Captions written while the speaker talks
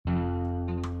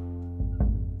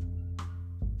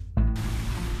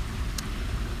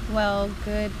Well,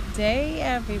 good day,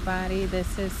 everybody.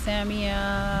 This is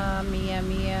Samia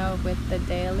Mia with the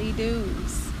Daily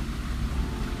Do's.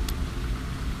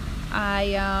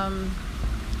 I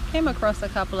came across a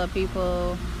couple of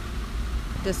people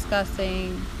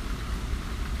discussing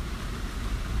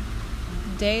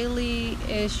daily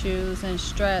issues and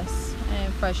stress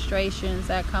and frustrations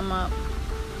that come up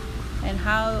and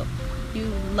how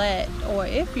you let, or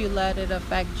if you let it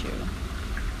affect you.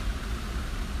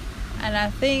 And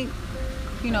I think,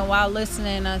 while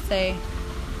listening, I say,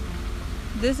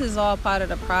 this is all part of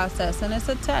the process, and it's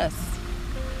a test.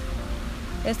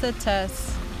 It's a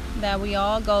test that we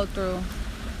all go through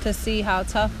to see how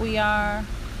tough we are,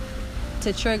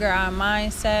 to trigger our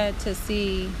mindset, to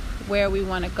see where we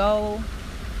want to go.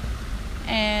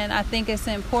 And I think it's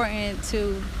important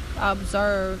to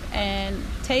observe and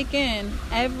take in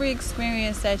every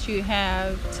experience that you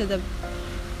have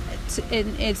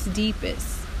in its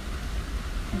deepest.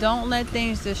 Don't let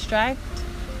things distract,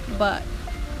 but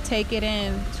take it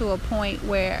in to a point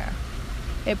where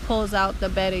it pulls out the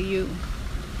better you.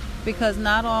 Because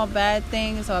not all bad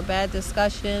things or bad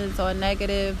discussions or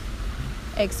negative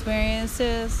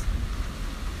experiences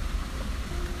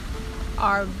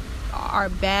are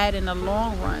bad in the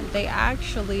long run. They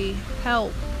actually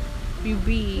help you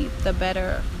be the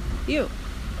better you.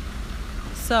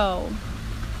 So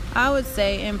I would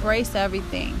say embrace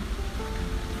everything.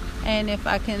 And if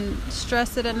I can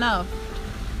stress it enough,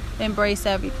 embrace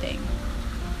everything.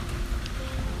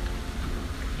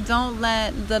 Don't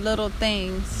let the little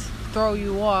things throw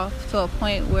you off to a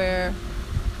point where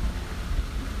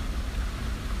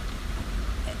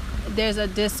there's a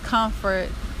discomfort.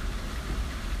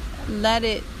 Let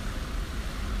it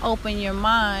open your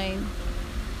mind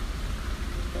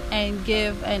and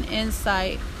give an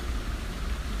insight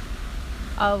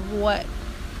of what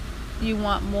you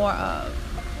want more of.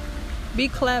 Be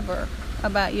clever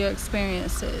about your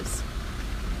experiences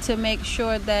to make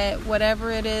sure that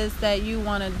whatever it is that you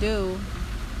want to do,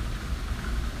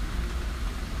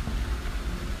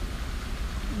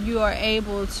 you are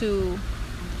able to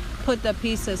put the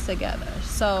pieces together.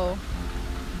 So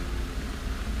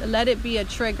let it be a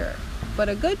trigger, but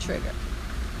a good trigger.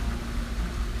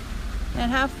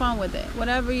 And have fun with it.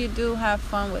 Whatever you do, have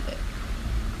fun with it.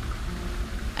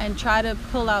 And try to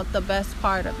pull out the best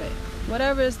part of it.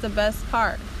 Whatever is the best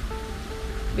part.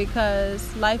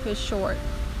 Because life is short.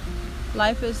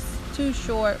 Life is too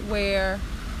short where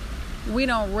we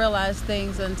don't realize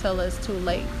things until it's too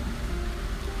late.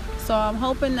 So I'm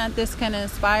hoping that this can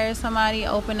inspire somebody,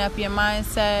 open up your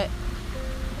mindset,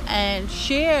 and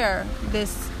share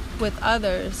this with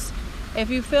others.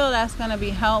 If you feel that's going to be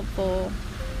helpful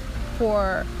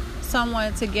for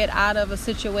someone to get out of a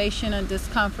situation of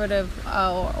discomfort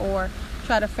or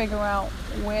try to figure out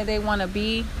where they want to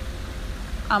be,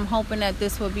 I'm hoping that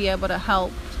this will be able to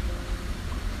help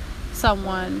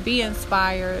someone be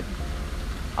inspired,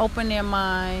 open their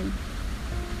mind,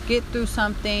 get through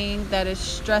something that is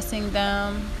stressing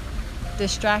them,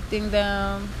 distracting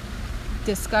them,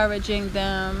 discouraging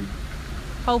them.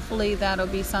 Hopefully that'll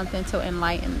be something to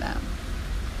enlighten them.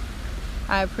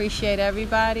 I appreciate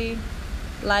everybody.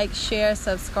 Like, share,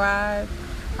 subscribe.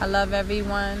 I love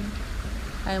everyone.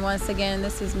 And once again,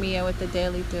 this is Mia with the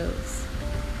Daily Do's.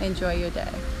 Enjoy your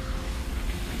day.